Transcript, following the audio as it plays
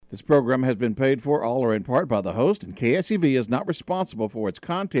This program has been paid for all or in part by the host, and KSEV is not responsible for its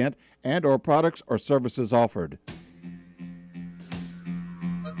content and or products or services offered.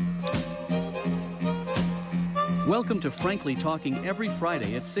 Welcome to Frankly Talking every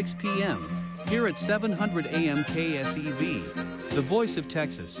Friday at 6 p.m. here at 700 AM KSEV, the voice of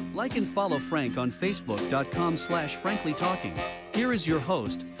Texas. Like and follow Frank on Facebook.com/FranklyTalking. Here is your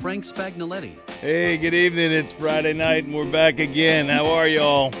host, Frank Spagnoletti. Hey, good evening. It's Friday night and we're back again. How are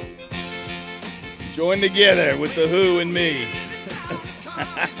y'all? Join together with the Who and me.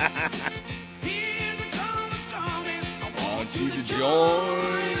 I want you to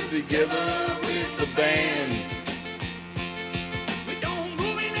join together with the band.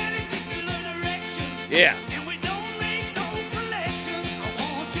 Yeah. And we don't make no collections. I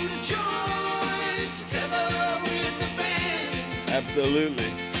want you to join together with the band.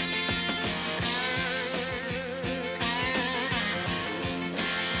 Absolutely.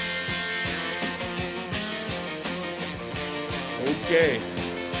 Okay.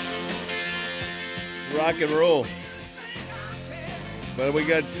 It's rock and roll. But we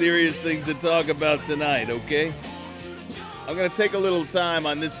got serious things to talk about tonight, okay? I'm going to take a little time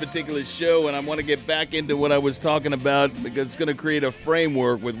on this particular show, and I want to get back into what I was talking about because it's going to create a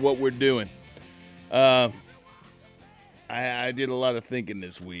framework with what we're doing. I did a lot of thinking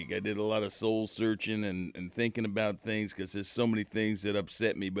this week. I did a lot of soul searching and thinking about things because there's so many things that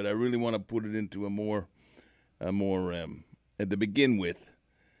upset me, but I really want to put it into a more to begin with,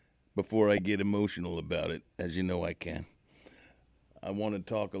 before I get emotional about it, as you know I can. I want to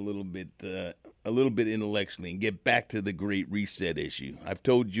talk a little bit intellectually and get back to the Great Reset issue. I've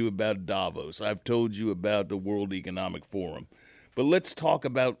told you about Davos. I've told you about the World Economic Forum. But let's talk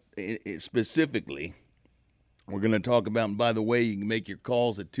about it specifically. We're going to talk about, and by the way, you can make your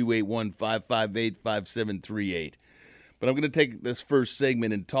calls at 281-558-5738. But I'm going to take this first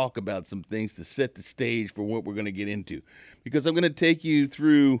segment and talk about some things to set the stage for what we're going to get into. Because I'm going to take you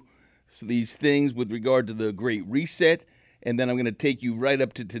through these things with regard to the Great Reset, and then I'm going to take you right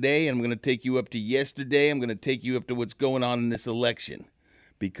up to today, and I'm going to take you up to yesterday. I'm going to take you up to what's going on in this election,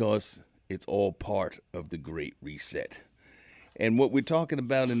 because it's all part of the Great Reset. And what we're talking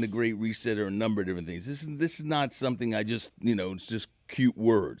about in the Great Reset are a number of different things. This is not something I just, it's just cute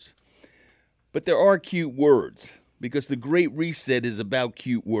words. But there are cute words, because the Great Reset is about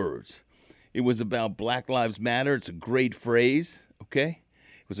cute words. It was about Black Lives Matter. It's a great phrase, okay?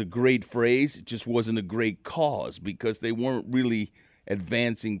 It was a great phrase. It just wasn't a great cause because they weren't really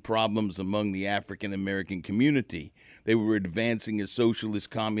advancing problems among the African American community. They were advancing a socialist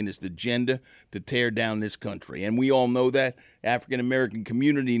communist agenda to tear down this country. And we all know that. African American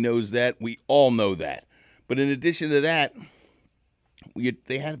community knows that. We all know that. But in addition to that,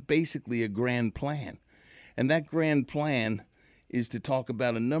 they had basically a grand plan. And that grand plan is to talk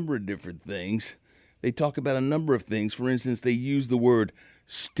about a number of different things. They talk about a number of things. For instance, they use the word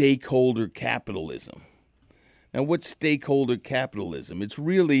stakeholder capitalism. Now, what's stakeholder capitalism? It's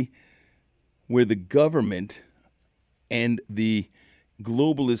really where the government and the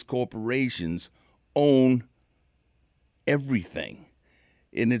globalist corporations own everything,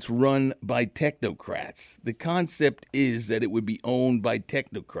 and it's run by technocrats. The concept is that it would be owned by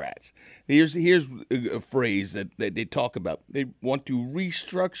technocrats. Here's a phrase that they talk about. They want to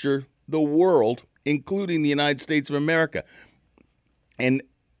restructure the world, including the United States of America. And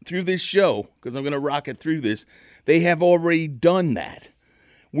through this show, because I'm going to rock it through this, they have already done that.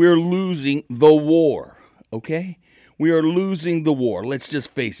 We're losing the war, okay? We are losing the war. Let's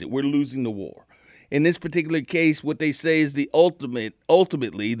just face it. We're losing the war. In this particular case, what they say is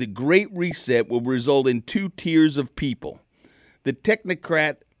ultimately, the Great Reset will result in two tiers of people. The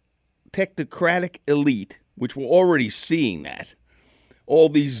technocratic elite, which we're already seeing that. All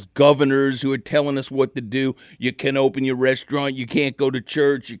these governors who are telling us what to do. You can open your restaurant. You can't go to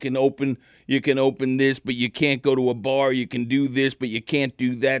church. You can open this, but you can't go to a bar. You can do this, but you can't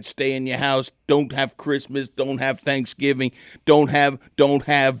do that. Stay in your house. Don't have Christmas. Don't have Thanksgiving. Don't have.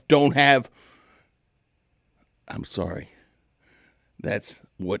 I'm sorry. That's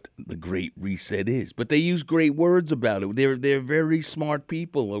what the Great Reset is. But they use great words about it. They're very smart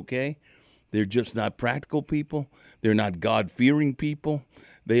people, okay? They're just not practical people. They're not God-fearing people.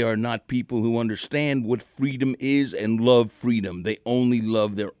 They are not people who understand what freedom is and love freedom. They only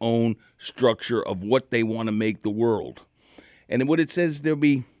love their own structure of what they want to make the world. And what it says, there'll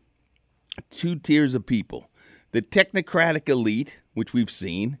be two tiers of people. The technocratic elite, which we've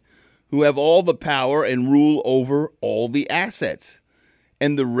seen, who have all the power and rule over all the assets,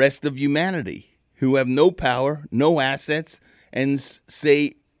 and the rest of humanity, who have no power, no assets, and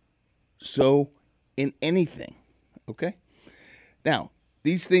say so in anything. Okay? Now,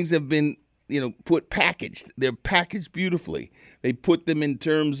 these things have been, packaged. They're packaged beautifully. They put them in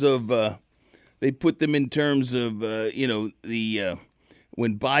terms of, when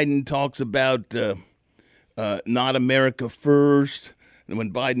Biden talks about not America first, and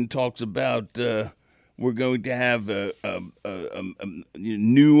when Biden talks about we're going to have a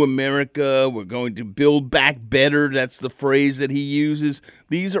new America, we're going to build back better, that's the phrase that he uses.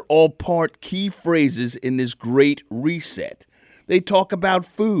 These are all key phrases in this great reset. They talk about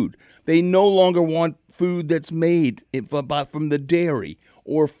food. They no longer want food that's made from the dairy,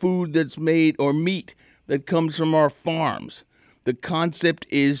 or food that's made, or meat that comes from our farms. The concept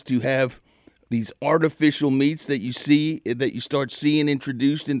is to have these artificial meats that you start seeing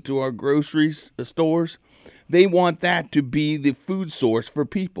introduced into our grocery stores. They want that to be the food source for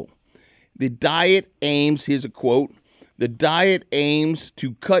people. The diet aims, here's a quote, the diet aims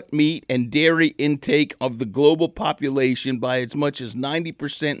to cut meat and dairy intake of the global population by as much as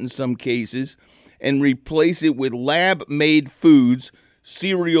 90% in some cases, and replace it with lab-made foods,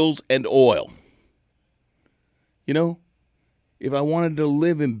 cereals, and oil. If I wanted to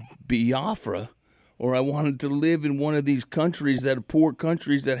live in Biafra, or I wanted to live in one of these countries that are poor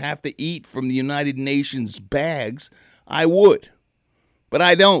countries that have to eat from the United Nations bags, I would. But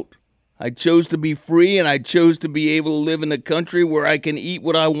I don't. I chose to be free, and I chose to be able to live in a country where I can eat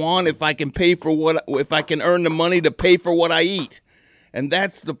what I want if I can earn the money to pay for what I eat. And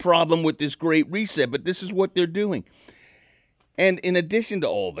that's the problem with this Great Reset. But this is what they're doing. And in addition to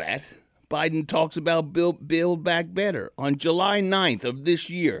all that, Biden talks about Build Back Better. On July 9th of this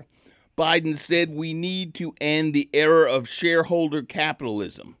year, Biden said we need to end the era of shareholder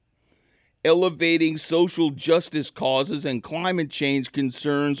capitalism, elevating social justice causes and climate change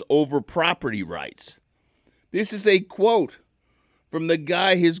concerns over property rights. This is a quote from the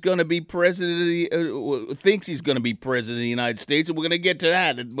guy who's going to be thinks he's going to be president of the United States, and we're going to get to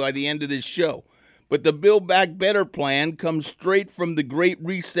that by the end of this show. But the Build Back Better plan comes straight from the Great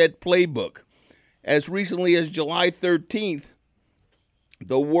Reset playbook. As recently as July 13th,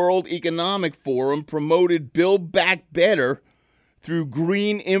 the World Economic Forum promoted Build Back Better through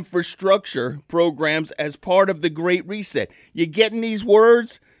green infrastructure programs as part of the Great Reset. You getting these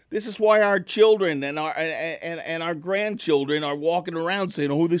words? This is why our children and our grandchildren are walking around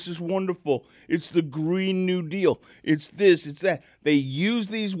saying, "Oh, this is wonderful. It's the Green New Deal. It's this, it's that." They use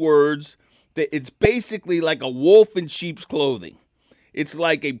these words. It's basically like a wolf in sheep's clothing. It's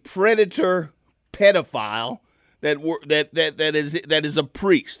like a predator pedophile that is a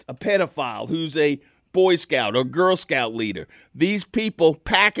priest, a pedophile who's a Boy Scout or Girl Scout leader. These people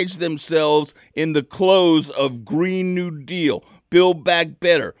package themselves in the clothes of Green New Deal, Build Back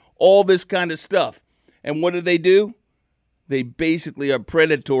Better, all this kind of stuff. And what do? They basically are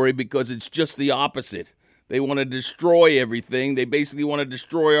predatory because it's just the opposite. They want to destroy everything. They basically want to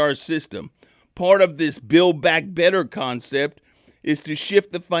destroy our system. Part of this Build Back Better concept is to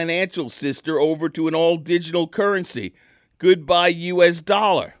shift the financial system over to an all-digital currency. Goodbye U.S.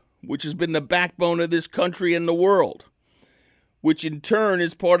 dollar, which has been the backbone of this country and the world, which in turn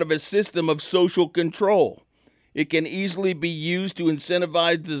is part of a system of social control. It can easily be used to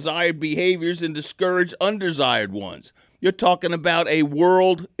incentivize desired behaviors and discourage undesired ones. You're talking about a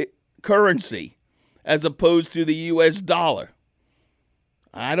world currency as opposed to the U.S. dollar.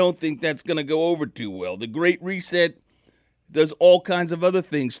 I don't think that's going to go over too well. The Great Reset does all kinds of other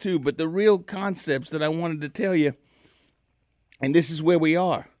things too, but the real concepts that I wanted to tell you, and this is where we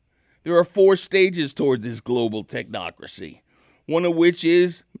are. There are 4 stages toward this global technocracy, one of which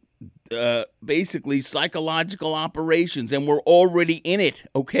is basically psychological operations, and we're already in it,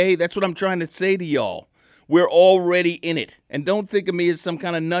 okay? That's what I'm trying to say to y'all. We're already in it. And don't think of me as some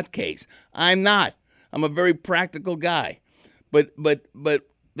kind of nutcase. I'm not. I'm a very practical guy. But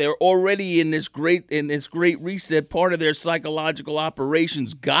they're already in this great reset. Part of their psychological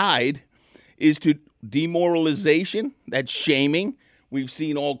operations guide is to demoralization. That's shaming. We've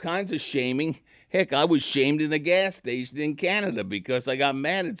seen all kinds of shaming. Heck, I was shamed in a gas station in Canada because I got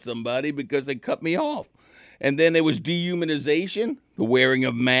mad at somebody because they cut me off. And then there was dehumanization, the wearing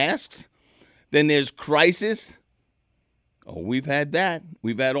of masks. Then there's crisis. Oh, we've had that.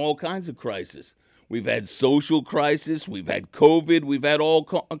 We've had all kinds of crisis. We've had social crisis. We've had COVID. We've had all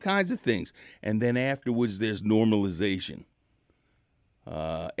kinds of things. And then afterwards, there's normalization.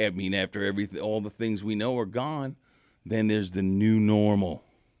 After everything, all the things we know are gone, then there's the new normal.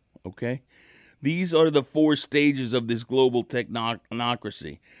 Okay? These are the 4 stages of this global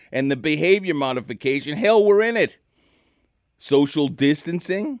technocracy. And the behavior modification, hell, we're in it. Social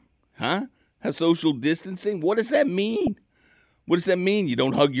distancing? Huh? Social distancing? What does that mean? What does that mean? You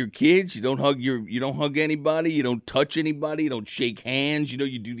don't hug your kids. You don't hug anybody. You don't touch anybody. You don't shake hands. You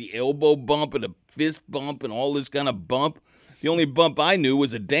do the elbow bump and a fist bump and all this kind of bump. The only bump I knew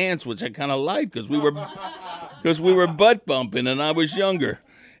was a dance, which I kind of liked because we were butt bumping and I was younger.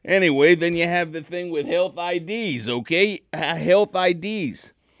 Anyway, then you have the thing with health IDs, okay? Health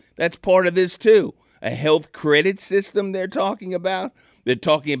IDs. That's part of this too. A health credit system they're talking about. They're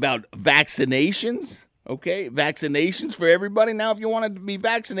talking about vaccinations, okay? Vaccinations for everybody. Now, if you want to be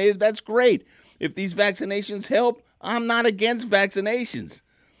vaccinated, that's great. If these vaccinations help, I'm not against vaccinations.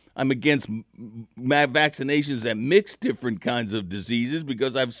 I'm against vaccinations that mix different kinds of diseases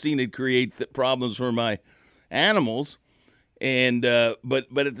because I've seen it create problems for my animals. And but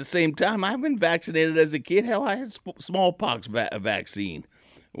at the same time, I've been vaccinated as a kid. Hell, I had smallpox vaccine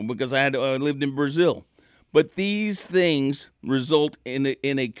because I lived in Brazil. But these things result in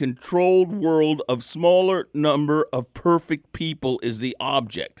a controlled world of smaller number of perfect people is the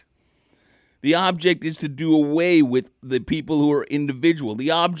object. The object is to do away with the people who are individual.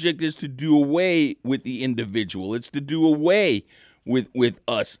 The object is to do away with the individual. It's to do away with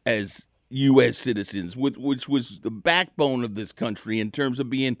us as U.S. citizens, which was the backbone of this country in terms of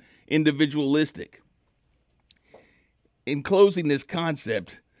being individualistic. In closing this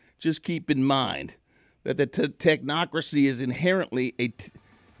concept, just keep in mind that the technocracy is inherently a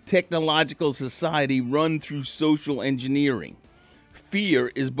technological society run through social engineering.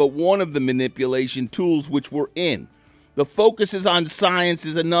 Fear is but one of the manipulation tools which we're in. The focus is on science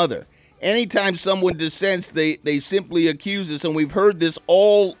is another. Anytime someone dissents, they simply accuse us, and we've heard this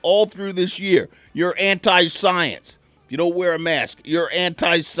all through this year. You're anti-science. If you don't wear a mask, you're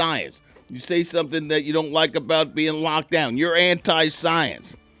anti-science. You say something that you don't like about being locked down, you're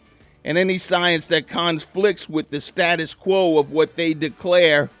anti-science. And any science that conflicts with the status quo of what they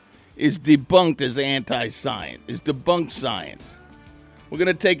declare is debunked as anti-science, is debunked science. We're going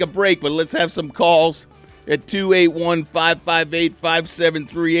to take a break, but let's have some calls at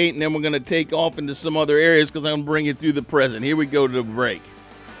 281-558-5738, and then we're going to take off into some other areas because I'm going to bring you through the present. Here we go to the break.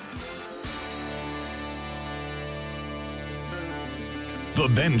 The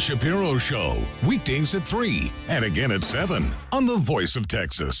Ben Shapiro Show, weekdays at 3 and again at 7 on the Voice of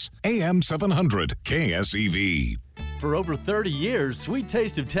Texas, AM 700 KSEV. For over 30 years, Sweet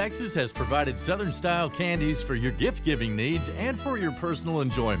Taste of Texas has provided Southern-style candies for your gift-giving needs and for your personal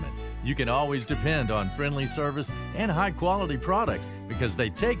enjoyment. You can always depend on friendly service and high-quality products because they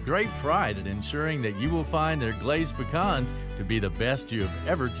take great pride in ensuring that you will find their glazed pecans to be the best you have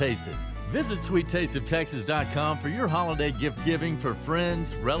ever tasted. Visit SweetTasteOfTexas.com for your holiday gift giving for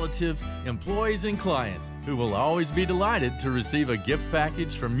friends, relatives, employees, and clients who will always be delighted to receive a gift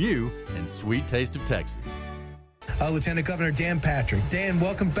package from you and Sweet Taste of Texas. Lieutenant Governor Dan Patrick. Dan,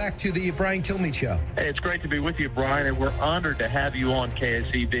 welcome back to the Brian Kilmeade Show. Hey, it's great to be with you, Brian, and we're honored to have you on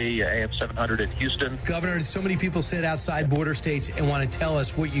KSEV, AM 700 in Houston. Governor, so many people sit outside border states and want to tell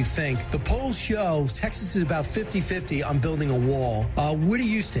us what you think. The polls show Texas is about 50-50 on building a wall. Where do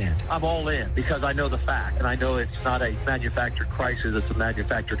you stand? I'm all in because I know the fact, and I know it's not a manufactured crisis, it's a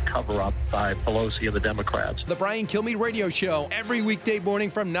manufactured cover-up by Pelosi and the Democrats. The Brian Kilmeade Radio Show, every weekday morning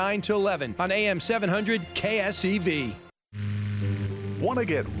from 9 to 11 on AM 700 KSEV. Want to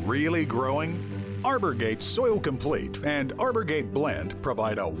get really growing? Arborgate Soil Complete and Arborgate Blend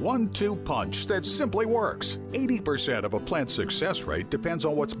provide a 1-2 punch that simply works. 80% of a plant's success rate depends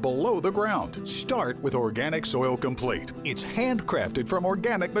on what's below the ground. Start with Organic Soil Complete. It's handcrafted from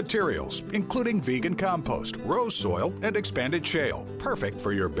organic materials, including vegan compost, rose soil, and expanded shale. Perfect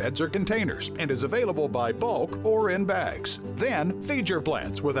for your beds or containers and is available by bulk or in bags. Then feed your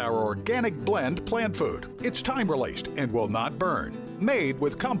plants with our Organic Blend plant food. It's time-released and will not burn. Made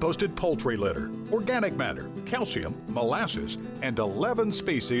with composted poultry litter, organic matter, calcium, molasses, and 11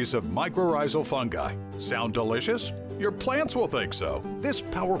 species of mycorrhizal fungi. Sound delicious? Your plants will think so. This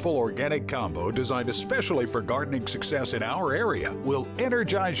powerful organic combo designed especially for gardening success in our area will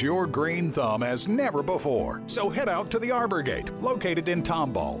energize your green thumb as never before. So head out to the Arborgate, located in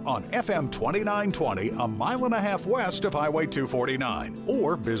Tomball on FM 2920, a mile and a half west of Highway 249,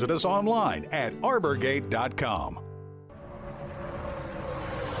 or visit us online at arborgate.com.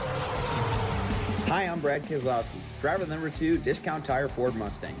 Hi, I'm Brad Keselowski, driver number 2, Discount Tire Ford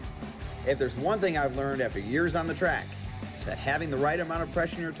Mustang. If there's one thing I've learned after years on the track, it's that having the right amount of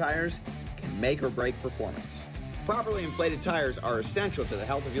pressure in your tires can make or break performance. Properly inflated tires are essential to the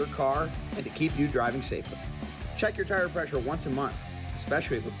health of your car and to keep you driving safely. Check your tire pressure once a month,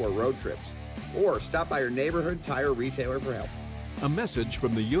 especially before road trips, or stop by your neighborhood tire retailer for help. A message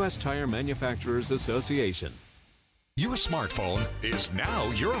from the U.S. Tire Manufacturers Association. Your smartphone is now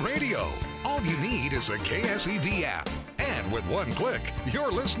your radio. All you need is a KSEV app and And with one click,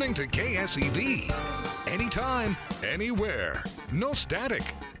 you're listening to KSEV. Anytime, anywhere. No static,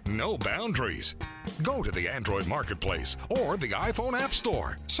 no boundaries. Go to the Android Marketplace or the iPhone App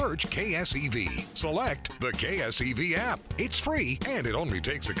Store. Search KSEV. Select the KSEV app. It's free and it only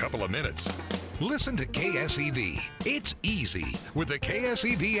takes a couple of minutes. Listen to KSEV. It's easy with the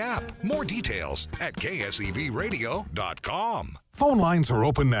KSEV app. More details at ksevradio.com. Phone lines are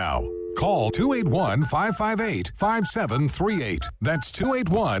open now. Call 281-558-5738. That's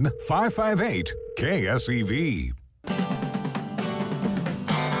 281-558-KSEV.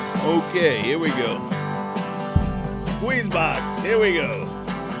 Okay, here we go. Squeeze box, here we go.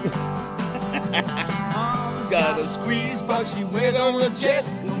 Got a squeeze box she wears on her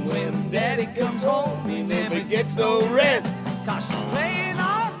chest, and when daddy comes home he never gets no rest, 'cause she's playing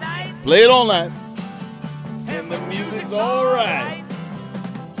all night. Play it all night. And the music's alright.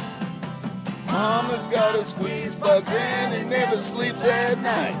 Mama's got a squeeze box and he never sleeps at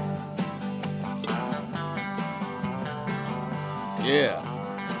night. Yeah.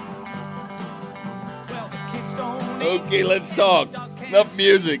 Okay, let's talk. Enough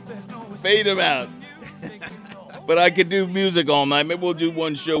music. Fade them out. But I could do music all night. Maybe we'll do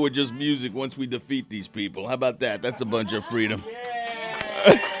one show with just music once we defeat these people. How about that? That's a bunch of freedom.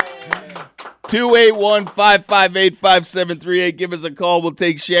 281-558-5738. Give us a call. We'll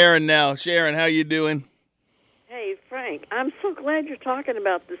take Sharon now. Sharon, how you doing? Hey, Frank, I'm so glad you're talking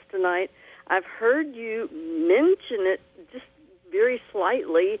about this tonight. I've heard you mention it just very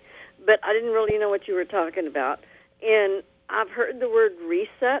slightly, but I didn't really know what you were talking about. And I've heard the word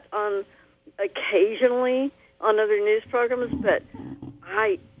reset on occasionally on other news programs, but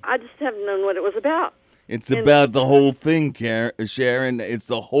I just haven't known what it was about. It's about the whole thing, Sharon. It's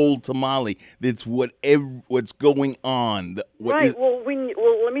the whole tamale. It's what's going on. Right. Well,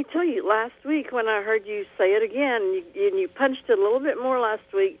 let me tell you, last week when I heard you say it again, and you punched it a little bit more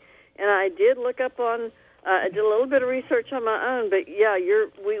last week, and I did look up on, I did a little bit of research on my own, but yeah,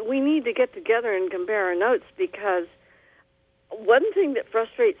 we need to get together and compare our notes, because one thing that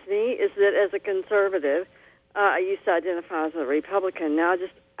frustrates me is that as a conservative, I used to identify as a Republican, now I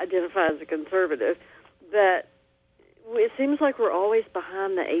just identify as a conservative, that it seems like we're always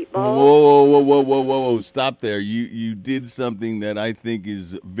behind the eight ball. Whoa. Stop there. You did something that I think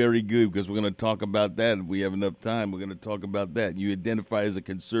is very good, because we're going to talk about that. If we have enough time, we're going to talk about that. You identify as a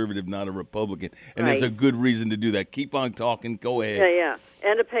conservative, not a Republican. And there's a good reason to do that. Keep on talking. Go ahead. Yeah.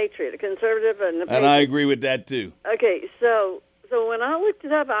 And a patriot, a conservative and a patriot. And I agree with that, too. Okay, so when I looked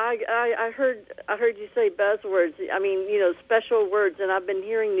it up, I heard you say buzzwords. I mean, special words, and I've been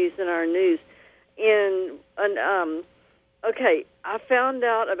hearing these in our news. Okay, I found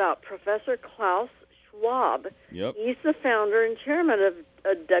out about Professor Klaus Schwab. Yep. He's the founder and chairman of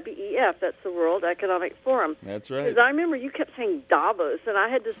WEF, that's the World Economic Forum. That's right. Because I remember you kept saying Davos, and I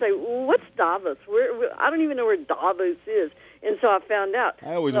had to say, what's Davos? I don't even know where Davos is. And so I found out.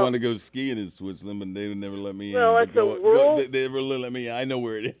 I always wanted to go skiing in Switzerland, but they would never let me in. Well, it's a world. They never let me in. I know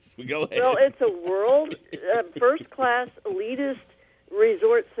where it is. Go ahead. Well, it's a world first-class elitist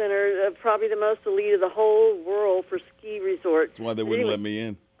resort center, probably the most elite of the whole world for ski resorts. That's why they wouldn't let me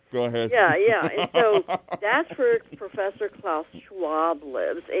in. Go ahead. Yeah. And so that's where Professor Klaus Schwab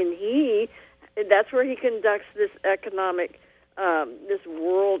lives, and that's where he conducts this this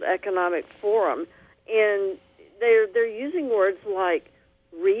World Economic Forum, and they're using words like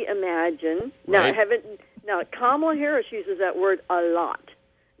reimagine. Right. Now Kamala Harris uses that word a lot.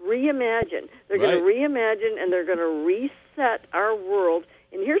 Reimagine. They're going to reimagine, and they're going to reset our world.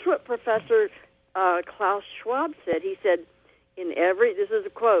 And here's what Professor Klaus Schwab said. He said, this is a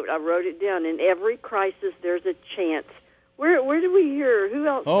quote, I wrote it down, in every crisis there's a chance. Where did we hear? Who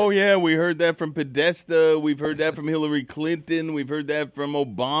else? Oh, yeah, we heard that from Podesta. We've heard that from Hillary Clinton. We've heard that from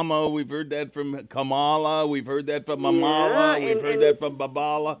Obama. We've heard that from Kamala. We've heard that from Amala. We've heard that from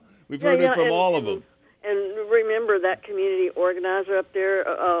Babala. We've heard it from all of them. And remember that community organizer up there,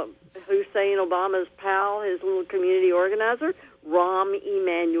 Hussein Obama's pal, his little community organizer, Rahm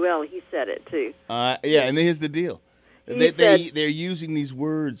Emanuel. He said it, too. And here's the deal. They're using these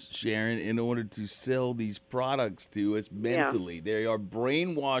words, Sharon, in order to sell these products to us mentally. Yeah. They are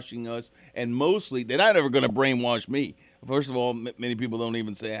brainwashing us, and mostly, they're not ever going to brainwash me. First of all, many people don't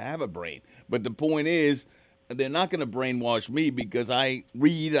even say I have a brain. But the point is, they're not going to brainwash me because I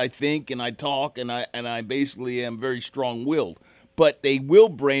read, I think, and I talk, and I basically am very strong-willed. But they will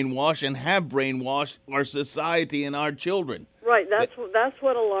brainwash and have brainwashed our society and our children. Right. That's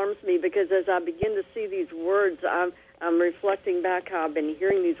what alarms me, because as I begin to see these words, I'm reflecting back how I've been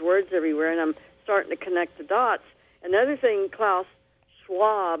hearing these words everywhere, and I'm starting to connect the dots. Another thing Klaus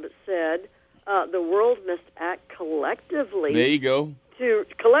Schwab said the world must act collectively. There you go. There's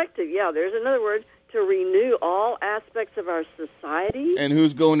another word, to renew all aspects of our society. And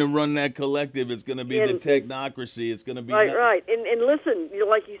who's going to run that collective? It's going to be the technocracy. It's going to be... Right. And listen,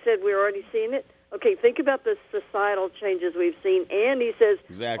 like you said, we're already seeing it. Okay, think about the societal changes we've seen. And he says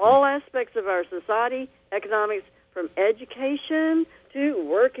all aspects of our society, economics, from education to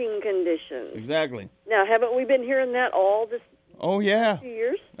working conditions. Exactly. Now, haven't we been hearing that all this? Oh, yeah. 2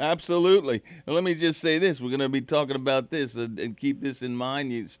 years? Absolutely. And let me just say this. We're going to be talking about this and keep this in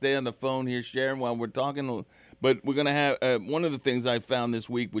mind. You stay on the phone here, Sharon, while we're talking. But we're going to have one of the things I found this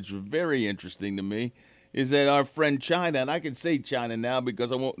week, which was very interesting to me, is that our friend China, and I can say China now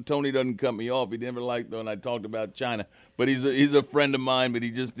because Tony doesn't cut me off. He never liked when I talked about China. But he's a friend of mine, but he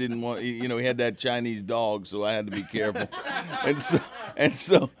just didn't want, he had that Chinese dog, so I had to be careful.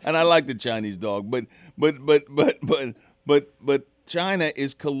 and I like the Chinese dog. But China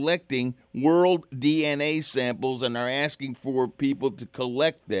is collecting world DNA samples and are asking for people to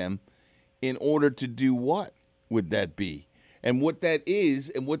collect them in order to do what would that be? And what that is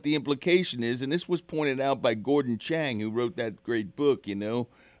and what the implication is, and this was pointed out by Gordon Chang, who wrote that great book,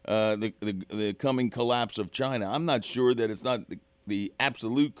 the coming collapse of China. I'm not sure that it's not the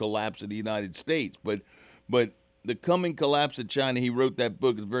absolute collapse of the United States, but the coming collapse of China, he wrote that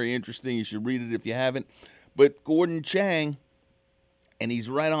book. It's very interesting. You should read it if you haven't. But Gordon Chang, and he's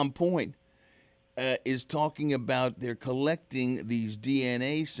right on point, is talking about they're collecting these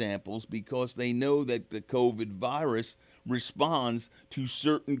DNA samples because they know that the COVID virus responds to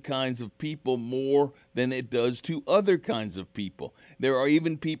certain kinds of people more than it does to other kinds of people. There are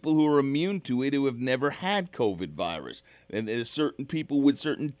even people who are immune to it who have never had COVID virus, and there's certain people with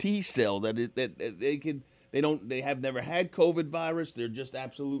certain T cell that they have never had COVID virus. They're just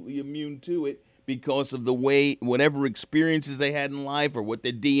absolutely immune to it because of the way, whatever experiences they had in life or what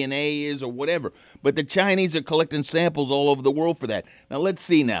their DNA is or whatever. But the Chinese are collecting samples all over the world for that. Now, let's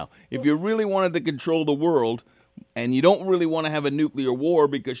see now. If you really wanted to control the world and you don't really want to have a nuclear war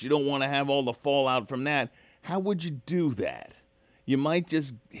because you don't want to have all the fallout from that, how would you do that? You might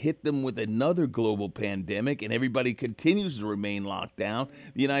just hit them with another global pandemic and everybody continues to remain locked down.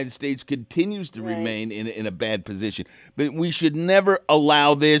 The United States continues to remain in a bad position. But we should never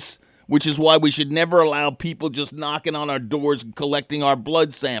allow this, which is why we should never allow people just knocking on our doors and collecting our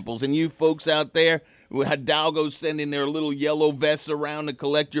blood samples. And you folks out there, Hidalgo sending their little yellow vests around to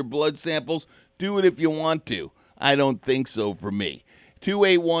collect your blood samples, do it if you want to. I don't think so for me.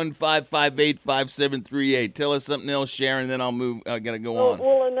 281-558-5738. Tell us something else, Sharon, then I'll move. I got to go on.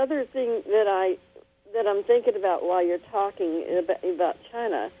 Well, another thing that I'm thinking about while you're talking about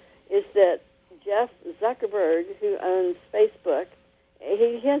China is that Jeff Zuckerberg, who owns Facebook,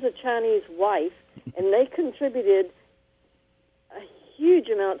 he has a Chinese wife, and they contributed huge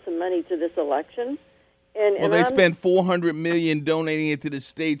amounts of money to this election. And they spent $400 million donating it to the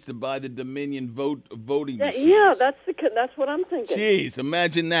states to buy the Dominion voting machines. Yeah, that's what I'm thinking. Jeez,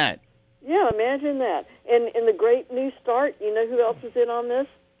 imagine that. Yeah, imagine that. And the Great New Start, you know who else is in on this?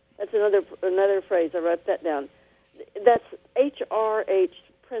 That's another phrase. I wrote that down. That's HRH,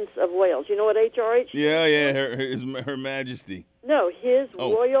 Prince of Wales. You know what HRH? Yeah, Her Majesty. No, His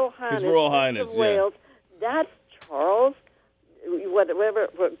Royal Highness. His Royal Highness, Prince of Wales. That's Charles. Whatever,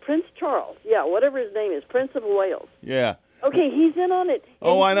 Prince Charles, whatever his name is, Prince of Wales. Yeah. Okay, he's in on it.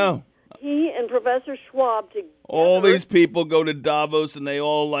 I know. He and Professor Schwab together. All these people go to Davos and they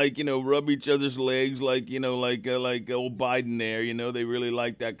all rub each other's legs like old Biden there. They really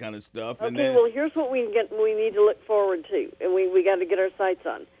like that kind of stuff. Okay, well, here's what we need to look forward to, and we got to get our sights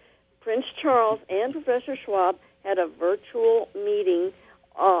on. Prince Charles and Professor Schwab had a virtual meeting,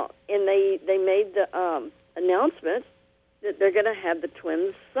 and they made the announcement that they're going to have the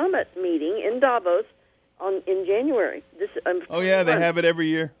Twins Summit meeting in Davos in January. They have it every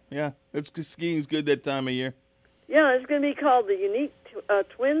year. Yeah, skiing's good that time of year. Yeah, it's going to be called the Unique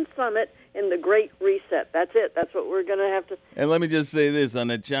Twin Summit in the Great Reset. That's it. That's what we're going to have to. And let me just say this on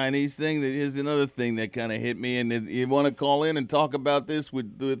the Chinese thing. Here's another thing that kind of hit me. And if you want to call in and talk about this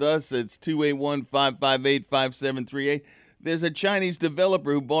with us, it's 281-558-5738. There's a Chinese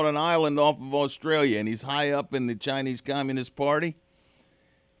developer who bought an island off of Australia, and he's high up in the Chinese Communist Party.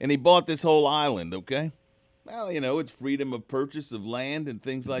 And he bought this whole island, okay? Well, it's freedom of purchase of land and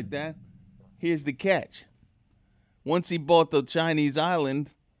things like that. Here's the catch. Once he bought the Chinese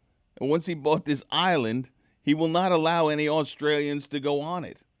island, and once he bought this island, he will not allow any Australians to go on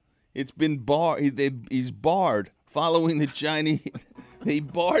it. It's been barred. He's barred following the Chinese. They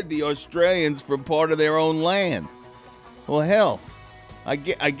barred the Australians from part of their own land. Well, hell,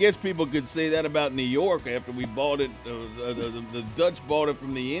 I guess people could say that about New York after we bought it. The Dutch bought it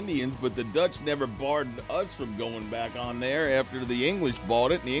from the Indians, but the Dutch never barred us from going back on there after the English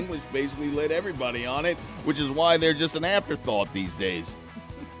bought it. And the English basically let everybody on it, which is why they're just an afterthought these days.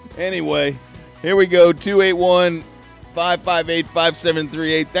 Anyway, here we go,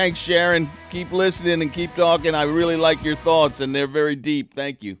 281-558-5738. Thanks, Sharon. Keep listening and keep talking. I really like your thoughts, and they're very deep.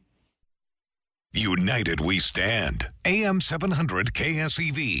 Thank you. United we stand. AM 700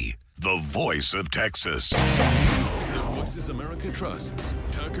 KSEV, the voice of Texas. Fox News, the Voices America trusts.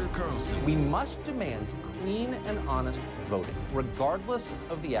 Tucker Carlson. We must demand clean and honest voting, regardless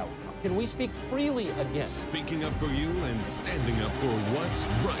of the outcome. Can we speak freely again? Speaking up for you and standing up for what's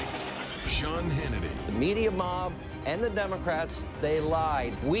right. Sean Hannity. The media mob and the Democrats, they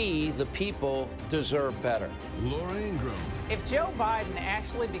lied. We, the people, deserve better. Laura Ingraham. If Joe Biden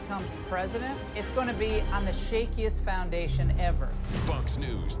actually becomes president, it's going to be on the shakiest foundation ever. Fox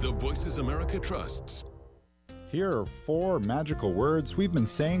News, the Voices America trusts. Here are 4 magical words we've been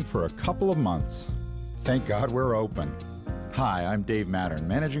saying for a couple of months. Thank God we're open. Hi, I'm Dave Mattern,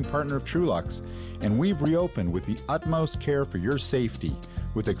 managing partner of Trulux, and we've reopened with the utmost care for your safety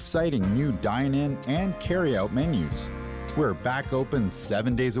with exciting new dine-in and carry-out menus. We're back open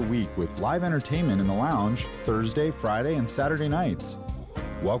 7 days a week with live entertainment in the lounge Thursday, Friday, and Saturday nights.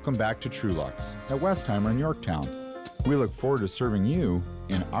 Welcome back to Trulux at Westheimer in Yorktown. We look forward to serving you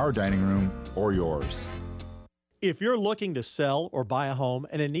in our dining room or yours. If you're looking to sell or buy a home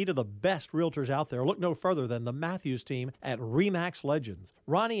and in need of the best realtors out there, look no further than the Matthews team at RE/MAX Legends.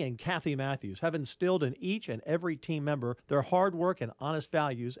 Ronnie and Kathy Matthews have instilled in each and every team member their hard work and honest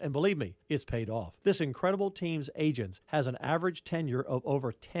values, and believe me, it's paid off. This incredible team's agents has an average tenure of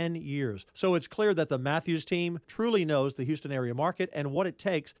over 10 years, so it's clear that the Matthews team truly knows the Houston area market and what it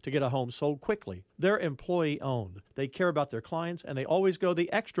takes to get a home sold quickly. They're employee-owned. They care about their clients, and they always go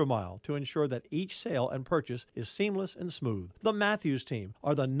the extra mile to ensure that each sale and purchase is seamless and smooth. The Matthews team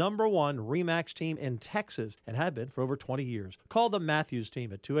are the #1 RE/MAX team in Texas and have been for over 20 years. Call the Matthews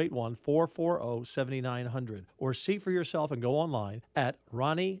team at 281-440-7900 or see for yourself and go online at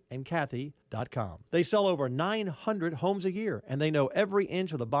RonnieandKathy.com. They sell over 900 homes a year, and they know every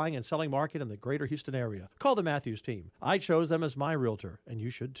inch of the buying and selling market in the greater Houston area. Call the Matthews team. I chose them as my realtor, and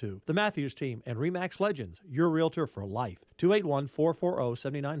you should too. The Matthews team and RE/MAX Legends, your realtor for life.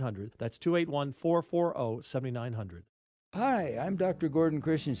 281-440-7900. That's 281-440-7900. Hi, I'm Dr. Gordon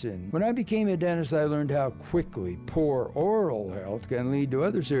Christensen. When I became a dentist, I learned how quickly poor oral health can lead to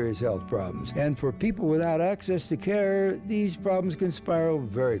other serious health problems. And for people without access to care, these problems can spiral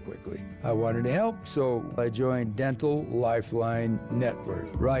very quickly. I wanted to help, so I joined Dental Lifeline Network.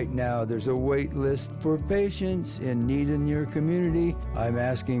 Right now, there's a wait list for patients in need in your community. I'm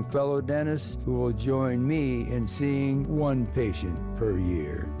asking fellow dentists who will join me in seeing one patient per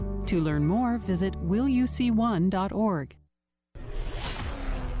year. To learn more, visit willyouseeone.org.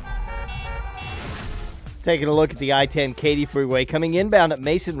 Taking a look at the I-10 Katy Freeway. Coming inbound at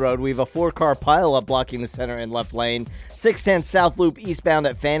Mason Road, we have a 4-car pileup blocking the center and left lane. 610 South Loop eastbound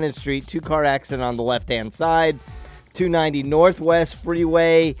at Fannin Street, 2-car accident on the left-hand side. 290 Northwest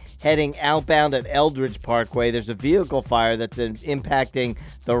Freeway heading outbound at Eldridge Parkway. There's a vehicle fire that's impacting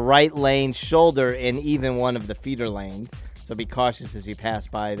the right lane shoulder in even one of the feeder lanes. So be cautious as you pass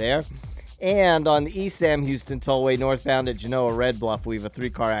by there. And on the East Sam Houston Tollway northbound at Genoa Red Bluff, we have a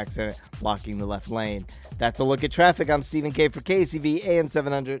 3-car accident blocking the left lane. That's a look at traffic. I'm Stephen K. for KCV AM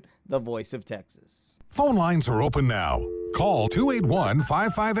 700, the voice of Texas. Phone lines are open now. Call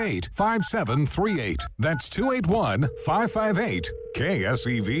 281-558-5738. That's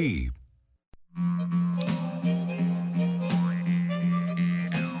 281-558-KSEV.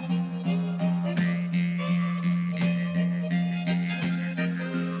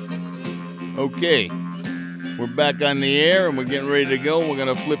 Okay, we're back on the air and we're getting ready to go. We're going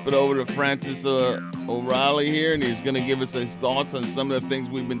to flip it over to Francis O'Reilly here, and he's going to give us his thoughts on some of the things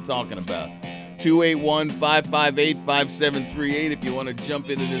we've been talking about. 281-558-5738 if you want to jump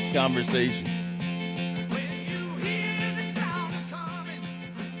into this conversation.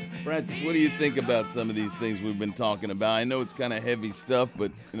 Francis, what do you think about some of these things we've been talking about? I know it's kind of heavy stuff,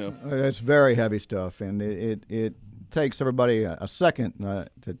 but, you know. It's very heavy stuff, and it takes everybody a second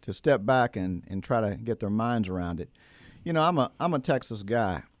to step back and try to get their minds around it. You know, I'm a Texas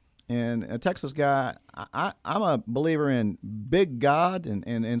guy, and a Texas guy, I'm a believer in big God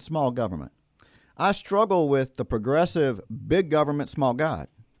and small government. I struggle with the progressive big government, small God.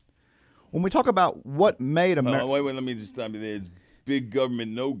 When we talk about what made America... wait, let me just stop you there. It's big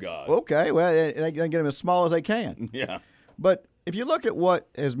government, no God. Okay, well, they get them as small as they can. Yeah. But if you look at what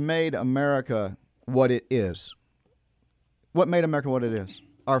has made America what it is, what made America what it is?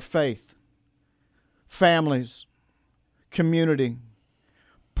 Our faith, families, community,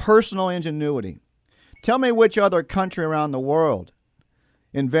 personal ingenuity. Tell me which other country around the world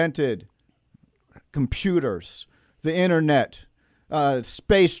invented computers, the internet,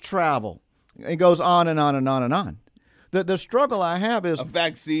 space travel. It goes on and on and on and on. The struggle I have is a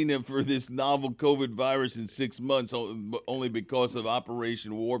vaccine for this novel COVID virus in 6 months only because of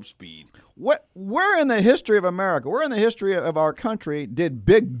Operation Warp Speed. Where in the history of America, where in the history of our country did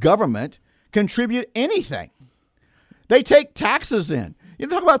big government contribute anything? They take taxes in. You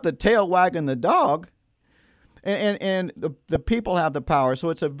talk about the tail wagging the dog, and the people have the power.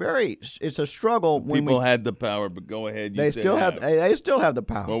 So it's a struggle. People had the power, but go ahead. They still have the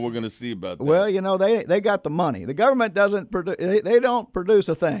power. Well, we're going to see about that. Well, they got the money. The government doesn't produce. They don't produce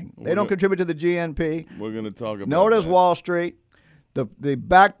a thing. They don't contribute to the GNP. We're going to talk about. Nor does Wall Street. The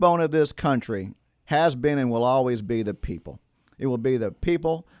backbone of this country has been and will always be the people. It will be the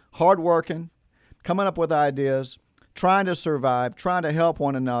people, hardworking, coming up with ideas, trying to survive, trying to help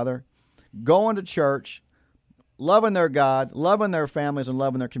one another, going to church, loving their God, loving their families, and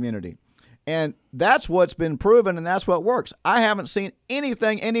loving their community. And that's what's been proven, and that's what works. I haven't seen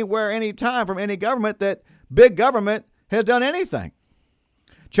anything, anywhere, anytime from any government that big government has done anything.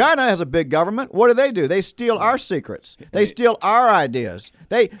 China has a big government. What do? They steal our secrets. They steal our ideas.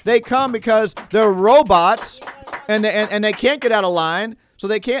 They come because they're robots, and they can't get out of line, so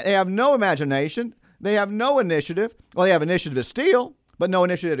they have no imagination. They have no initiative. Well, they have initiative to steal, but no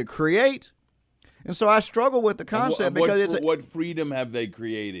initiative to create. And so I struggle with the concept because what freedom have they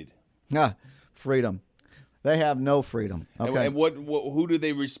created? Freedom. They have no freedom. Okay. And who do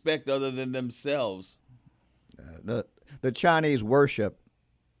they respect other than themselves? The Chinese worship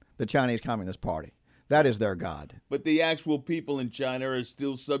the Chinese Communist Party. That is their God. But the actual people in China are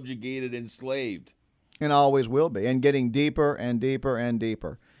still subjugated, enslaved. And always will be, and getting deeper and deeper and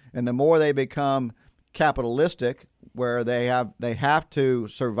deeper. And the more they become capitalistic, where they have to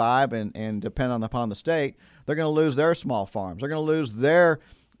survive and depend upon the state, they're going to lose their small farms. They're going to lose their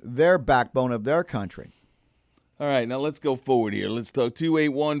backbone of their country. All right, now let's go forward here. Let's talk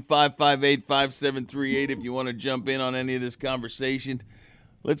 281-558-5738 if you want to jump in on any of this conversation.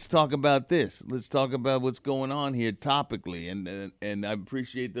 Let's talk about this. Let's talk about what's going on here topically. And I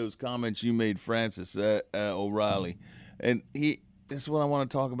appreciate those comments you made, Francis O'Reilly. And this is what I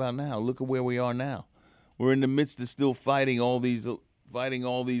want to talk about now. Look at where we are now. We're in the midst of still fighting all these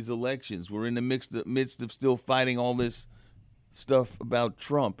elections. We're in the midst of still fighting all this stuff about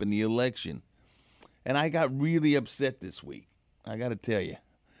Trump and the election. And I got really upset this week. I got to tell you.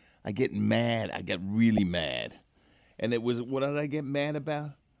 I get mad. I got really mad. And it was, what did I get mad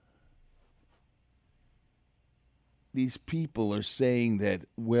about? These people are saying that,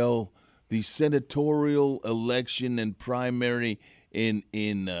 well, the senatorial election and primary in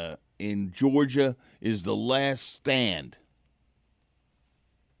Georgia is the last stand.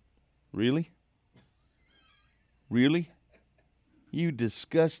 Really? Really? You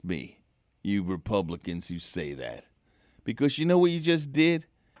disgust me, you Republicans who say that. Because you know what you just did?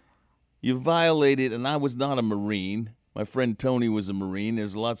 You violated, and I was not a Marine. My friend Tony was a Marine.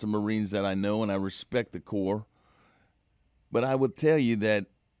 There's lots of Marines that I know, and I respect the Corps. But I will tell you that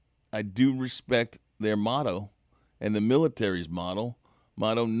I do respect their motto and the military's motto,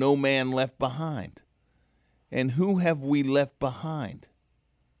 no man left behind. And who have we left behind?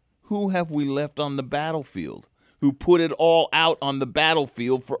 Who have we left on the battlefield? Who put it all out on the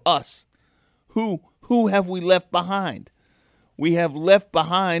battlefield for us? Who have we left behind? We have left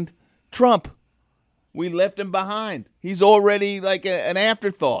behind Trump. We left him behind. He's already like an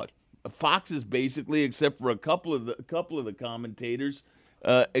afterthought. Fox is basically, except for a couple of the commentators,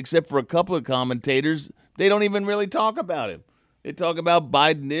 they don't even really talk about him. They talk about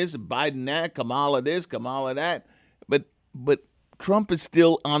Biden this, Biden that, Kamala this, Kamala that. But Trump is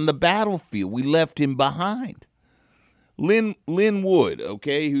still on the battlefield. We left him behind. Lynn Wood,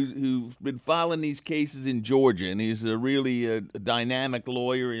 okay, who's been filing these cases in Georgia, and he's a really dynamic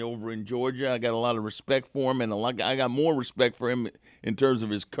lawyer over in Georgia. I got a lot of respect for him, and I got more respect for him in terms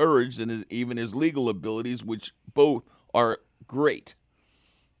of his courage than even his legal abilities, which both are great.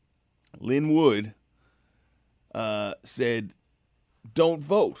 Lynn Wood said, don't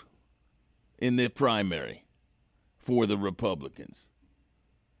vote in the primary for the Republicans.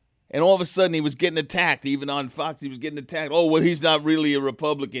 And all of a sudden, he was getting attacked. Even on Fox, he was getting attacked. Oh, well, he's not really a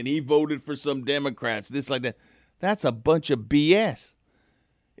Republican. He voted for some Democrats, this, like that. That's a bunch of BS.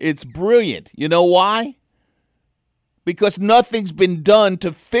 It's brilliant. You know why? Because nothing's been done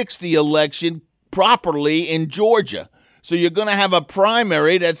to fix the election properly in Georgia. So you're going to have a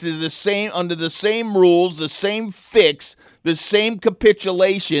primary that's the same, under the same rules, the same fix, the same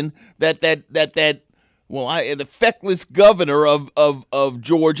capitulation that the feckless governor of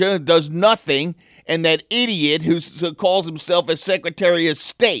Georgia does nothing, and that idiot who calls himself a Secretary of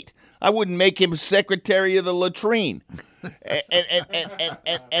State. I wouldn't make him Secretary of the latrine. The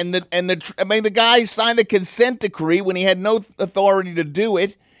guy signed a consent decree when he had no authority to do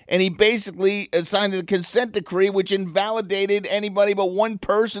it, and he basically signed a consent decree which invalidated anybody but one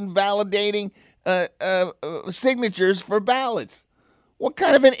person validating signatures for ballots. What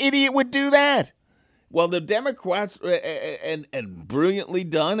kind of an idiot would do that? Well, the Democrats, and brilliantly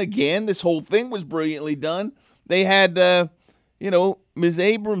done, again, this whole thing was brilliantly done. They had, Ms.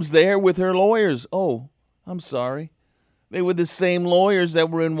 Abrams there with her lawyers. Oh, I'm sorry. They were the same lawyers that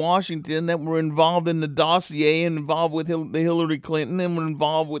were in Washington that were involved in the dossier and involved with Hillary Clinton and were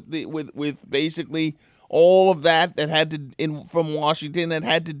involved with basically all of that had from Washington that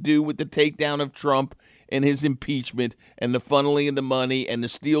had to do with the takedown of Trump and his impeachment and the funneling of the money and the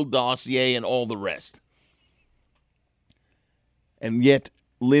Steele dossier and all the rest. And yet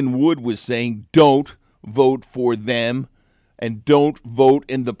Lin Wood was saying, don't vote for them and don't vote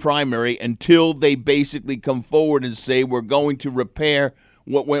in the primary until they basically come forward and say, we're going to repair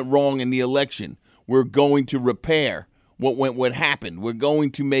what went wrong in the election. We're going to repair what happened. We're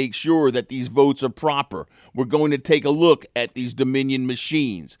going to make sure that these votes are proper. We're going to take a look at these Dominion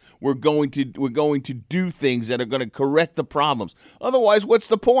machines. We're going to do things that are going to correct the problems. Otherwise, what's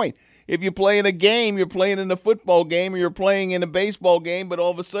the point? If you play in a game, you're playing in a football game or you're playing in a baseball game, but all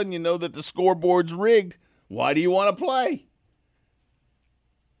of a sudden you know that the scoreboard's rigged. Why do you want to play?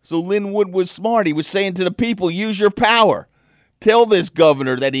 So Lin Wood was smart. He was saying to the people, use your power. Tell this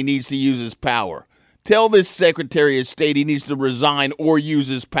governor that he needs to use his power. Tell this Secretary of State he needs to resign or use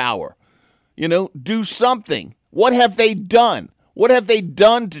his power. Do something. What have they done? What have they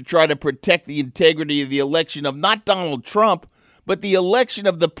done to try to protect the integrity of the election of not Donald Trump, but the election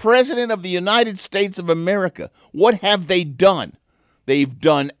of the President of the United States of America? What have they done? They've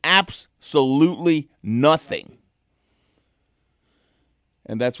done absolutely nothing.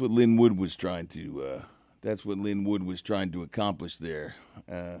 And that's what Lin Wood was trying to. Accomplish there.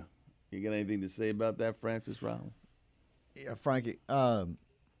 You got anything to say about that, Francis Rowell? Yeah, Frankie.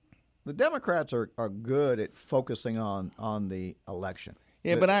 The Democrats are good at focusing on the election.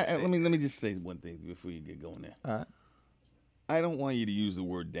 Yeah, but let me just say one thing before you get going there. All right. I don't want you to use the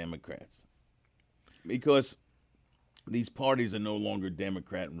word Democrats because these parties are no longer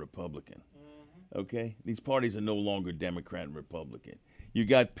Democrat and Republican. Okay, these parties are no longer Democrat and Republican. You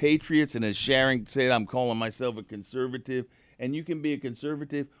got patriots, and as Sharon said, I'm calling myself a conservative, and you can be a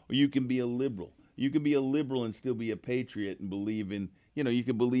conservative or you can be a liberal. You can be a liberal and still be a patriot and believe in, you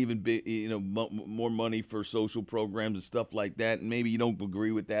can believe in, more money for social programs and stuff like that, and maybe you don't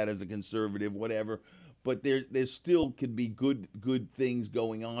agree with that as a conservative, whatever, but there still could be good things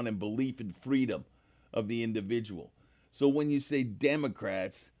going on and belief in freedom of the individual. So when you say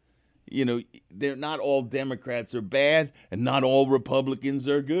Democrats, they're not all Democrats are bad and not all Republicans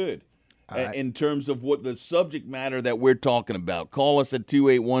are good. In terms of what the subject matter that we're talking about. Call us at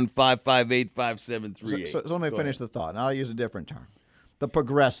 281-558-5738. So let me finish the thought, and I'll use a different term. The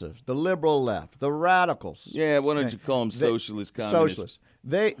progressives, the liberal left, the radicals. Yeah, why don't you call them socialist, communists? Socialists.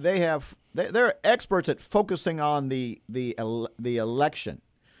 They're experts at focusing on the election.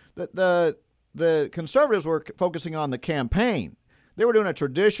 The conservatives were focusing on the campaign. They were doing a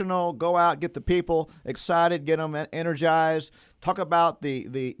traditional go out, get the people excited, get them energized, talk about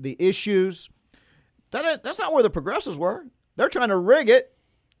the issues. That's not where the progressives were. They're trying to rig it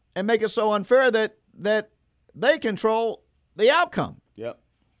and make it so unfair that they control the outcome. Yep.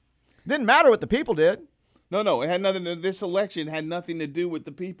 Didn't matter what the people did. No, it had nothing. This election had nothing to do with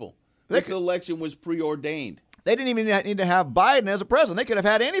the people. This election was preordained. They didn't even need to have Biden as a president. They could have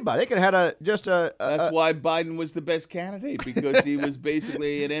had anybody. They could have had That's why Biden was the best candidate, because he was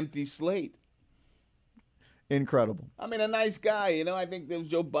basically an empty slate. Incredible. I mean, a nice guy. I think that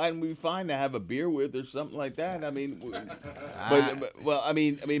Joe Biden would be fine to have a beer with or something like that. I mean, I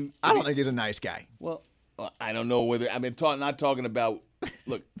don't think he's a nice guy. Well, I don't know whether. Not talking about.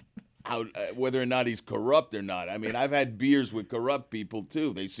 Look. Whether or not he's corrupt or not. I mean, I've had beers with corrupt people,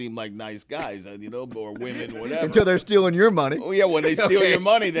 too. They seem like nice guys, or women, whatever. Until they're stealing your money. Oh, yeah, when they steal your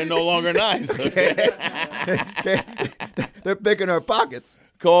money, they're no longer nice. Okay? They're picking our pockets.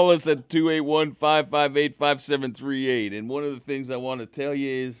 Call us at 281-558-5738. And one of the things I want to tell you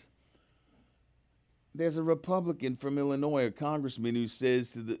is there's a Republican from Illinois, a congressman, who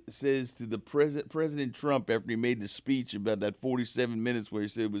says to the President Trump, after he made the speech about that 47 minutes where he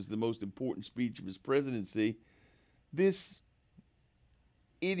said it was the most important speech of his presidency, this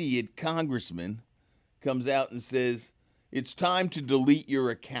idiot congressman comes out and says, It's time to delete your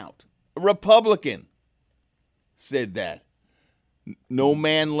account. A Republican said that. No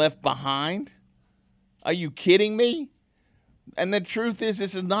man left behind? Are you kidding me? And the truth is,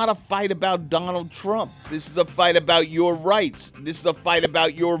 this is not a fight about Donald Trump. This is a fight about your rights. This is a fight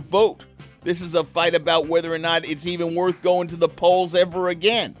about your vote. This is a fight about whether or not it's even worth going to the polls ever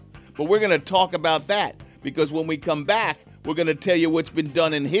again. But we're going to talk about that because when we come back, we're going to tell you what's been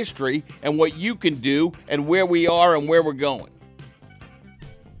done in history and what you can do and where we are and where we're going.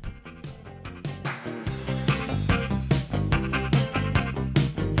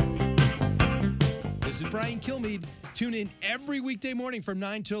 This is Brian Kilmeade. Tune in every weekday morning from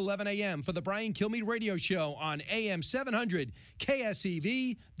 9 to 11 a.m. for the Brian Kilmeade Radio Show on AM 700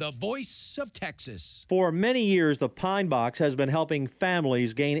 KSEV, the voice of Texas. For many years, the Pine Box has been helping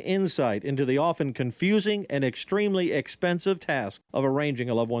families gain insight into the often confusing and extremely expensive task of arranging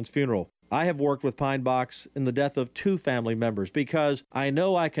a loved one's funeral. I have worked with Pine Box in the death of 2 family members because I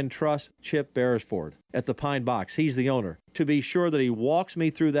know I can trust Chip Beresford at the Pine Box. He's the owner. To be sure that he walks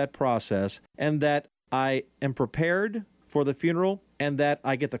me through that process and that I am prepared for the funeral and that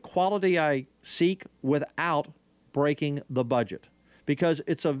I get the quality I seek without breaking the budget. Because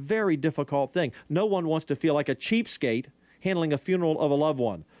it's a very difficult thing. No one wants to feel like a cheapskate handling a funeral of a loved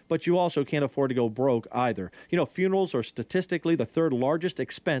one, but you also can't afford to go broke either. You know, funerals are statistically the 3rd largest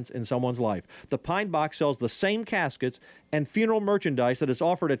expense in someone's life. The Pine Box sells the same caskets and funeral merchandise that is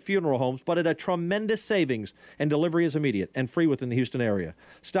offered at funeral homes, but at a tremendous savings, and delivery is immediate and free within the Houston area.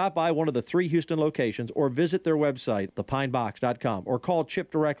 Stop by one of the 3 Houston locations or visit their website, thepinebox.com, or call Chip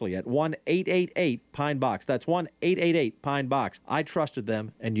directly at 1-888-PINE-BOX. That's 1-888-PINE-BOX. I trusted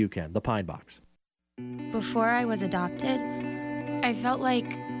them, and you can. The Pine Box. Before I was adopted, I felt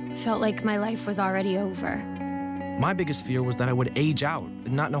like my life was already over. My biggest fear was that I would age out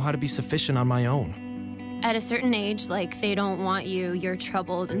and not know how to be sufficient on my own. At a certain age, like they don't want you, you're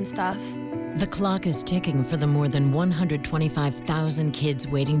troubled and stuff. The clock is ticking for the more than 125,000 kids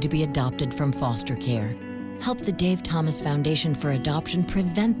waiting to be adopted from foster care. Help the Dave Thomas Foundation for Adoption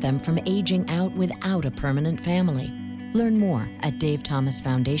prevent them from aging out without a permanent family. Learn more at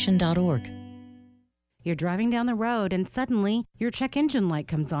davethomasfoundation.org. You're driving down the road and suddenly your check engine light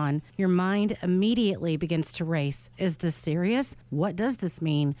comes on. Your mind immediately begins to race. Is this serious? What does this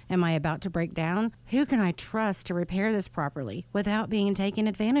mean? Am I about to break down? Who can I trust to repair this properly without being taken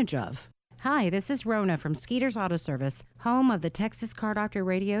advantage of? Hi, this is Rona from Skeeter's Auto Service, home of the Texas Car Doctor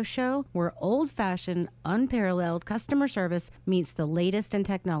Radio Show, where old-fashioned, unparalleled customer service meets the latest in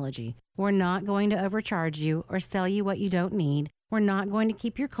technology. We're not going to overcharge you or sell you what you don't need. We're not going to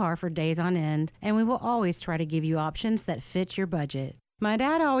keep your car for days on end, and we will always try to give you options that fit your budget. My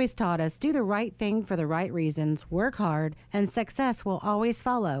dad always taught us, do the right thing for the right reasons, work hard, and success will always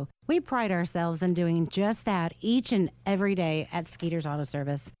follow. We pride ourselves in doing just that each and every day at Skeeter's Auto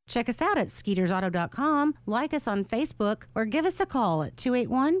Service. Check us out at skeetersauto.com, like us on Facebook, or give us a call at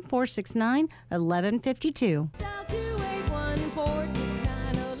 281-469-1152.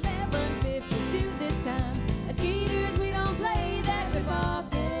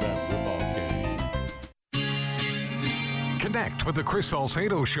 Connect with the Chris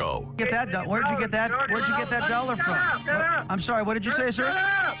Salcedo Show. Get that? Where'd you get that? Where'd you get that dollar from? I'm sorry. What did you say, sir?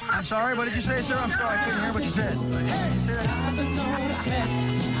 I'm sorry. What did you say, sir? I'm sorry. I couldn't hear what you said. What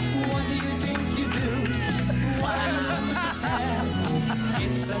do you think you do? Why are you so sad?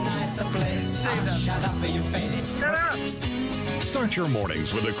 It's a nicer place. Shut up in your face. Start your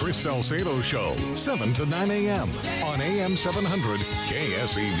mornings with the Chris Salcedo Show, 7 to 9 a.m. on AM 700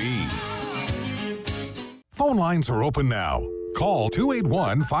 KSEV. Phone lines are open now. Call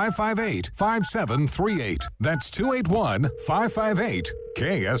 281-558-5738. That's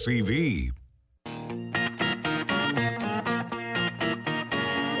 281-558-KSEV.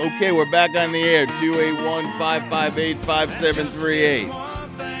 Okay, we're back on the air. 281-558-5738.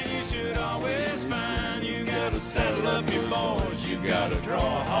 You gotta saddle up your boys. You gotta draw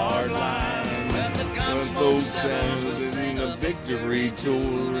a hard line. When the guns smoke settles and a victory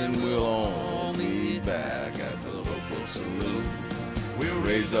tour, and we'll all be back at the local saloon. We'll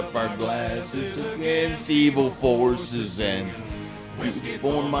raise up our glasses against evil forces and whiskey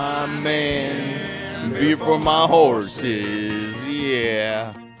for my men, beer for my horses,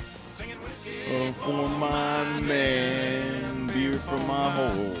 yeah. For my men, beer for my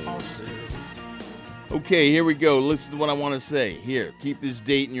horses. Okay, here we go. Listen to what I want to say. Here, keep this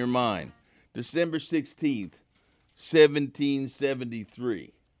date in your mind. December 16th,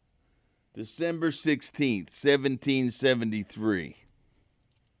 1773. December 16th, 1773.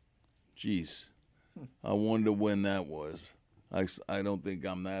 Jeez, I wonder when that was. I don't think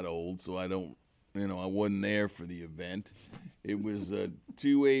I'm that old, so I don't I wasn't there for the event. It was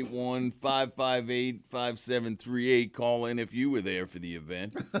 281-558-5738. Call in if you were there for the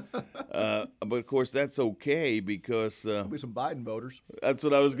event. But, of course, that's okay because... There'll be some Biden voters. That's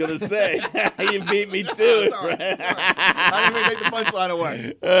what I was going to say. You beat me to it. All right. I didn't even take the punchline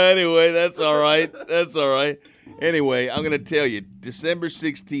away. Anyway, that's all right. That's all right. Anyway, I'm going to tell you, December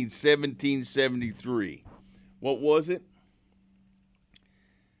 16th, 1773. What was it?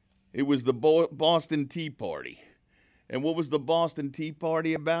 It was the Boston Tea Party. And what was the Boston Tea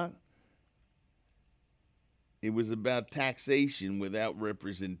Party about? It was about taxation without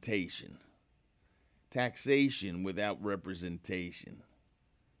representation. Taxation without representation.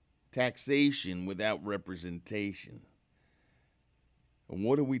 Taxation without representation. And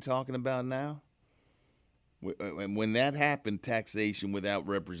what are we talking about now? When that happened, taxation without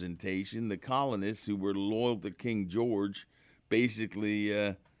representation, the colonists who were loyal to King George basically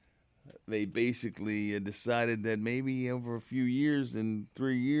decided that maybe over a few years, in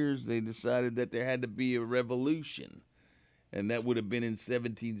 3 years, they decided that there had to be a revolution. And that would have been in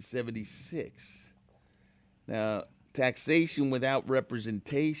 1776. Now, taxation without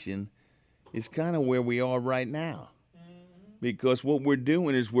representation is kind of where we are right now. Because what we're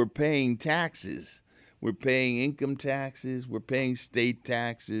doing is we're paying taxes. We're paying income taxes, we're paying state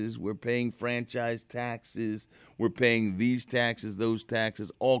taxes, we're paying franchise taxes, we're paying these taxes, those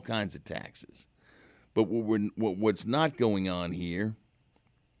taxes, all kinds of taxes. But what's not going on here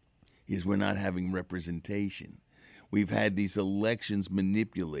is we're not having representation. We've had these elections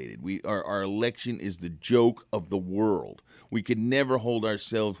manipulated. Our election is the joke of the world. We can never hold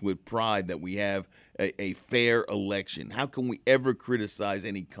ourselves with pride that we have a fair election. How can we ever criticize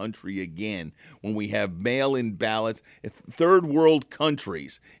any country again when we have mail-in ballots? Third world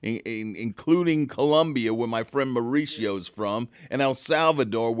countries, including Colombia, where my friend Mauricio is from, and El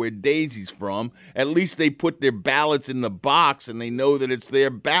Salvador, where Daisy's from, at least they put their ballots in the box and they know that it's their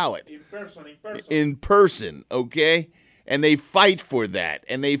ballot. In person, okay? And they fight for that,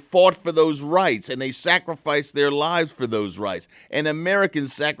 and they fought for those rights, and they sacrificed their lives for those rights. And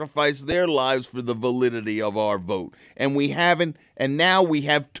Americans sacrificed their lives for the validity of our vote. And we haven't, and now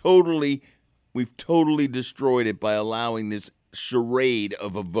we've totally destroyed it by allowing this charade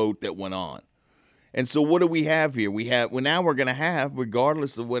of a vote that went on. And so what do we have here? Now we're going to have,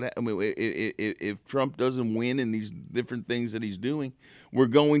 regardless of if Trump doesn't win and these different things that he's doing, we're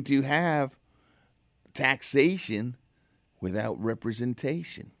going to have taxation without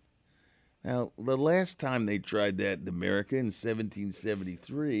representation. Now, the last time they tried that in America in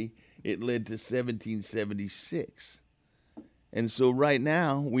 1773, it led to 1776. And so right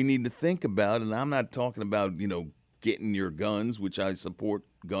now, we need to think about, and I'm not talking about, getting your guns, which I support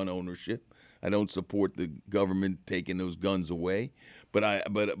gun ownership. I don't support the government taking those guns away, but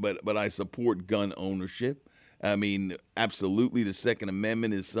I support gun ownership. I mean, absolutely, the Second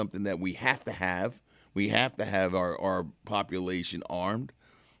Amendment is something that we have to have. We have to have our population armed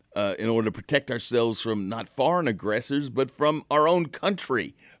in order to protect ourselves from not foreign aggressors, but from our own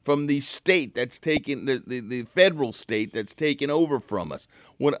country, from the state that's taken, the federal state that's taken over from us.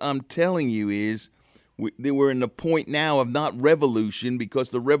 What I'm telling you is we're in the point now of not revolution because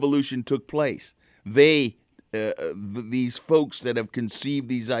the revolution took place. These folks that have conceived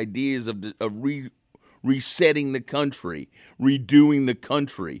these ideas of resetting the country, redoing the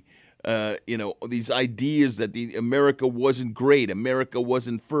country, these ideas that America wasn't great, America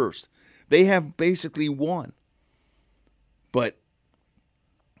wasn't first. They have basically won. But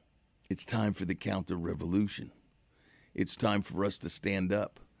it's time for the counter-revolution. It's time for us to stand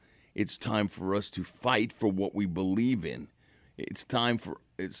up. It's time for us to fight for what we believe in. It's time for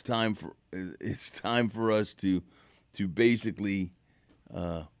us to basically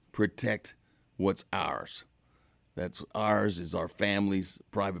protect what's ours. That's ours is our family's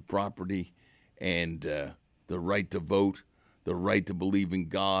private property, and the right to vote, the right to believe in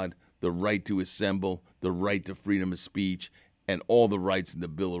God, the right to assemble, the right to freedom of speech, and all the rights in the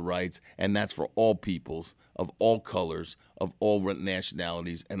Bill of Rights. And that's for all peoples of all colors, of all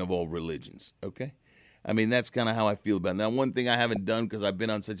nationalities, and of all religions. Okay? I mean, that's kind of how I feel about it. Now, one thing I haven't done because I've been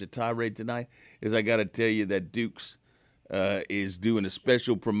on such a tirade tonight is I got to tell you that Dukes is doing a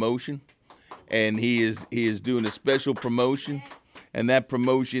special promotion. And he is doing a special promotion, and that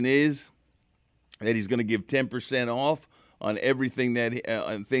promotion is that he's going to give 10% off on everything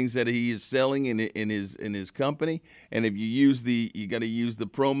on things that he is selling in his company. And if you got to use the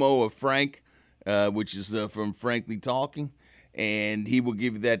promo of Frank, which is from Frankly Talking, and he will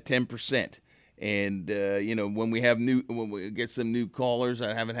give you that 10%. And when we get some new callers,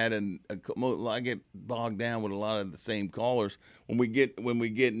 I haven't had I get bogged down with a lot of the same callers. When we get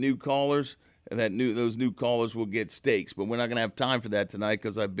new callers, those new callers will get steaks. But we're not going to have time for that tonight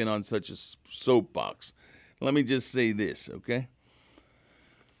because I've been on such a soapbox. Let me just say this, okay?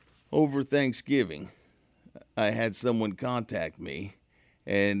 Over Thanksgiving, I had someone contact me,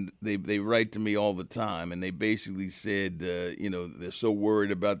 and they write to me all the time, and they basically said, they're so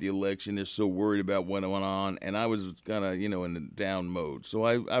worried about the election, they're so worried about what went on, and I was kind of, in a down mode. So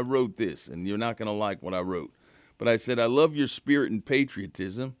I wrote this, and you're not going to like what I wrote. But I said, I love your spirit and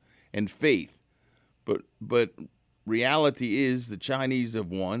patriotism and faith, but reality is the Chinese have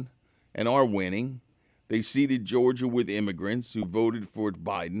won and are winning. They seeded Georgia with immigrants who voted for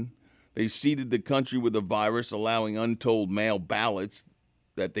Biden. They seeded the country with a virus, allowing untold mail ballots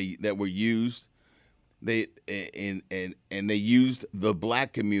that were used. They used the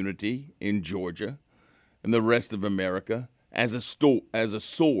black community in Georgia and the rest of America as a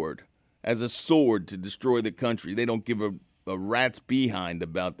sword to destroy the country. They don't give a rat's behind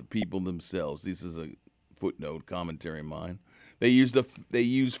about the people themselves. This is a footnote commentary of mine. They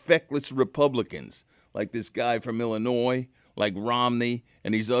use feckless Republicans like this guy from Illinois, like Romney,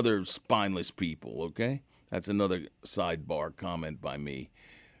 and these other spineless people, okay? That's another sidebar comment by me.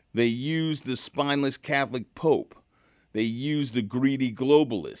 They use the spineless Catholic Pope. They use the greedy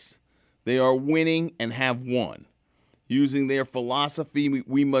globalists. They are winning and have won. Using their philosophy,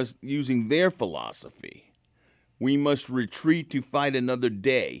 we must retreat to fight another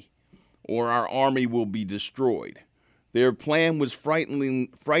day, or our army will be destroyed. Their plan was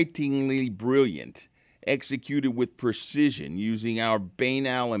frighteningly brilliant, executed with precision using our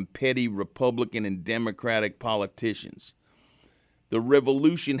banal and petty Republican and Democratic politicians. The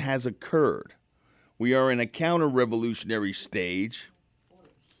revolution has occurred. We are in a counter-revolutionary stage,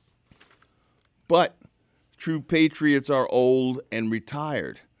 but true patriots are old and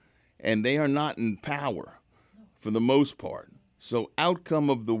retired, and they are not in power for the most part. So outcome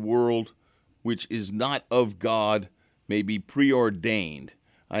of the world, which is not of God, may be preordained,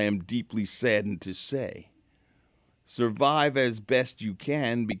 I am deeply saddened to say. Survive as best you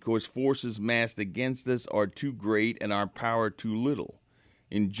can because forces massed against us are too great and our power too little.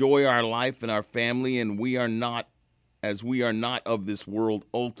 Enjoy our life and our family, and we are not of this world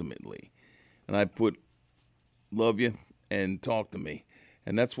ultimately. And I put, love you and talk to me.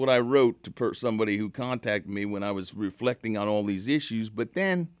 And that's what I wrote to somebody who contacted me when I was reflecting on all these issues. But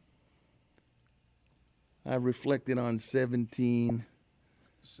then I reflected on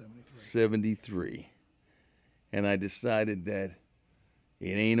 1773. And I decided that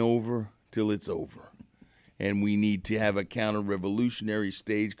it ain't over till it's over. And we need to have a counter-revolutionary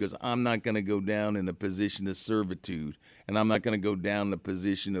stage because I'm not going to go down in a position of servitude. And I'm not going to go down in the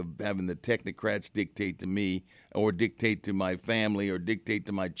position of having the technocrats dictate to me or dictate to my family or dictate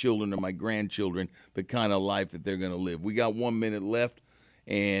to my children or my grandchildren the kind of life that they're going to live. We got 1 minute left,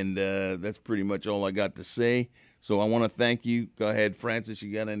 and that's pretty much all I got to say. So I want to thank you. Go ahead, Francis.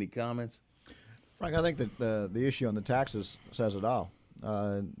 You got any comments? Frank, I think that the issue on the taxes says it all.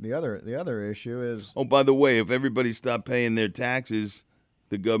 The other issue is... Oh, by the way, if everybody stopped paying their taxes,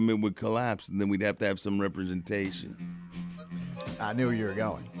 the government would collapse, and then we'd have to have some representation. I knew where you were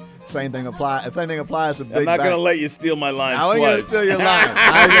going. Same thing applies to big banks. I'm not going to let you steal my lines twice. I wasn't going to steal your lines.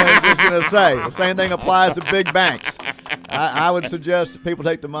 I was just going to say, the same thing applies to big banks. I would suggest that people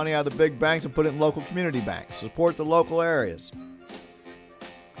take the money out of the big banks and put it in local community banks. Support the local areas.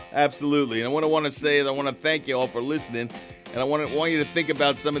 Absolutely. And what I want to say is I want to thank you all for listening. And I want you to think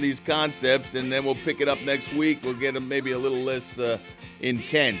about some of these concepts, and then we'll pick it up next week. We'll get them maybe a little less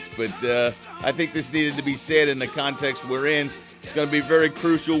intense. But I think this needed to be said in the context we're in. It's going to be a very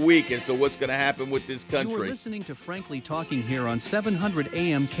crucial week as to what's going to happen with this country. You're listening to Frankly Talking here on 700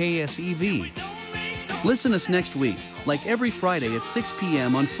 AM KSEV. Listen us next week, like every Friday at 6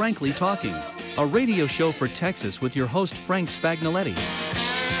 p.m. on Frankly Talking, a radio show for Texas with your host, Frank Spagnoletti.